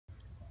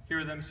Here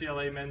with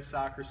MCLA Men's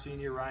Soccer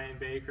Senior Ryan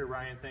Baker.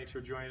 Ryan, thanks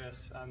for joining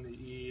us on the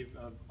eve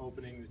of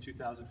opening the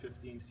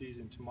 2015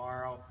 season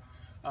tomorrow.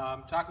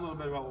 Talk a little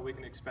bit about what we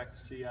can expect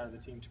to see out of the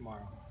team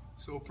tomorrow.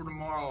 So for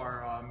tomorrow,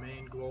 our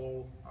main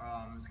goal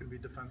is going to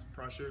be defensive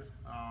pressure.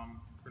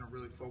 We're going to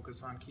really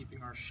focus on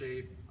keeping our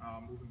shape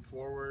moving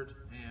forward,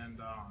 and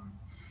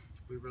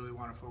we really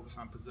want to focus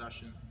on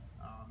possession,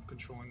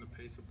 controlling the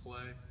pace of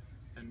play,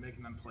 and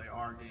making them play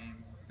our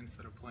game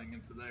instead of playing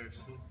into theirs.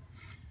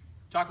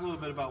 Talk a little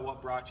bit about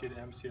what brought you to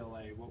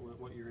MCLA,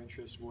 what your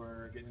interests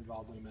were getting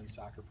involved in the men's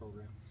soccer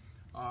program.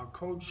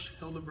 Coach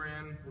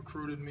Hildebrand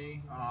recruited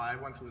me. I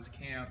went to his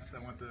camps.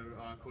 I went to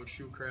Coach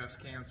Shoecraft's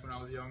camps when I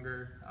was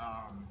younger.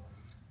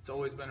 It's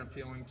always been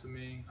appealing to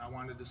me. I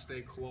wanted to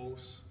stay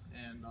close,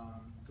 and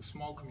the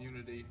small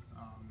community,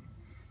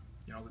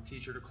 you know, the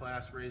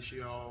teacher-to-class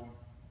ratio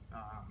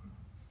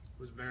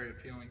was very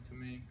appealing to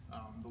me.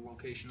 The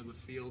location of the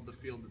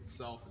field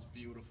itself is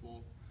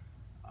beautiful.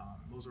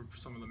 Those are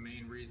some of the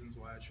main reasons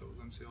why I chose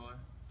MCLA.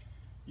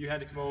 You had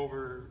to come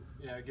over,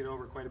 get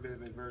over quite a bit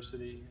of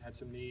adversity, had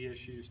some knee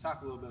issues.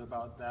 Talk a little bit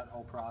about that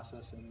whole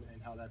process and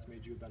how that's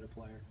made you a better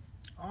player.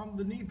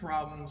 The knee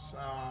problems,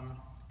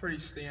 pretty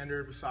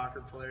standard with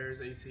soccer players,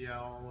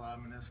 ACL,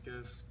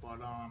 meniscus, but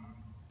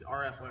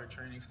our athletic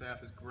training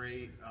staff is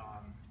great.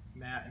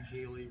 Matt and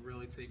Haley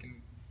really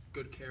taking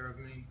good care of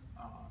me.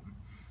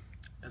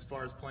 As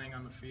far as playing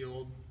on the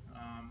field,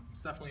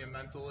 it's definitely a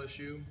mental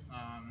issue.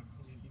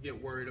 You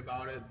get worried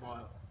about it,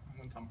 but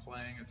once I'm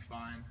playing, it's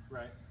fine.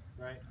 Right.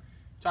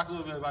 Talk a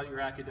little bit about your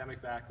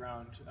academic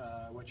background,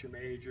 what's your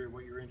major,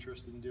 what you're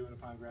interested in doing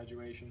upon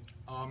graduation.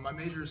 My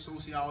major is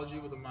sociology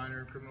with a minor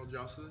in criminal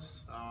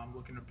justice. I'm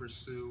looking to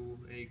pursue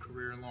a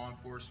career in law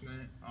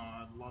enforcement.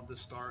 I'd love to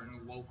start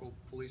in a local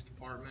police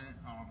department.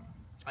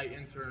 I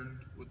interned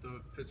with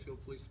the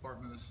Pittsfield Police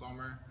Department this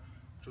summer,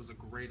 which was a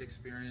great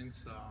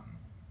experience.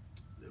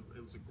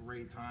 It was a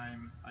great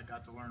time. I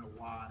got to learn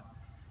a lot,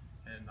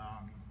 and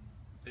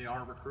they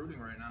are recruiting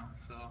right now.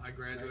 So I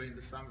graduate in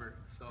December.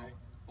 So.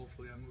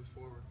 Hopefully that moves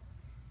forward.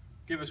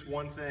 Give us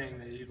one thing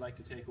that you'd like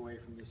to take away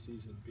from this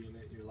season, being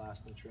at your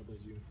last in the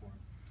Trailblazer uniform.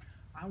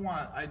 I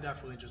want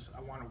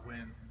to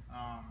win.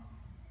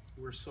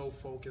 We're so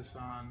focused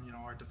on,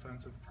 our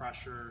defensive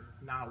pressure,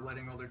 not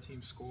letting other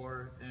teams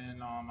score,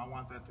 and I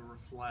want that to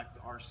reflect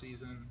our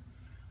season.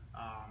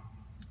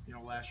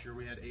 Last year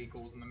we had 8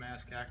 goals in the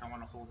MASCAC. I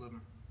want to hold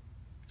them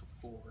to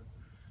 4.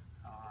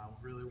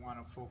 Really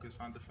want to focus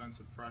on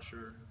defensive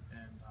pressure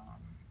and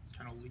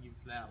kind of leave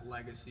that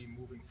legacy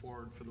moving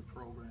forward for the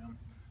program.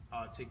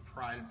 Take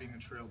pride in being a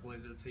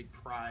Trailblazer, take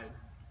pride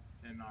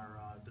in our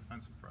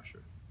defensive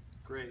pressure.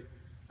 Great.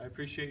 I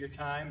appreciate your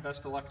time.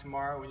 Best of luck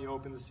tomorrow when you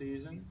open the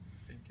season.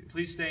 Thank you.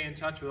 Please stay in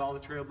touch with all the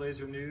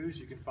Trailblazer news.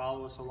 You can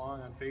follow us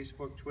along on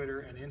Facebook,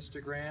 Twitter, and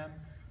Instagram,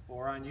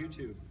 or on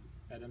YouTube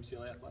at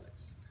MCLA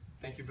Athletics.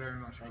 Thank you very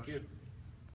much. Thank you.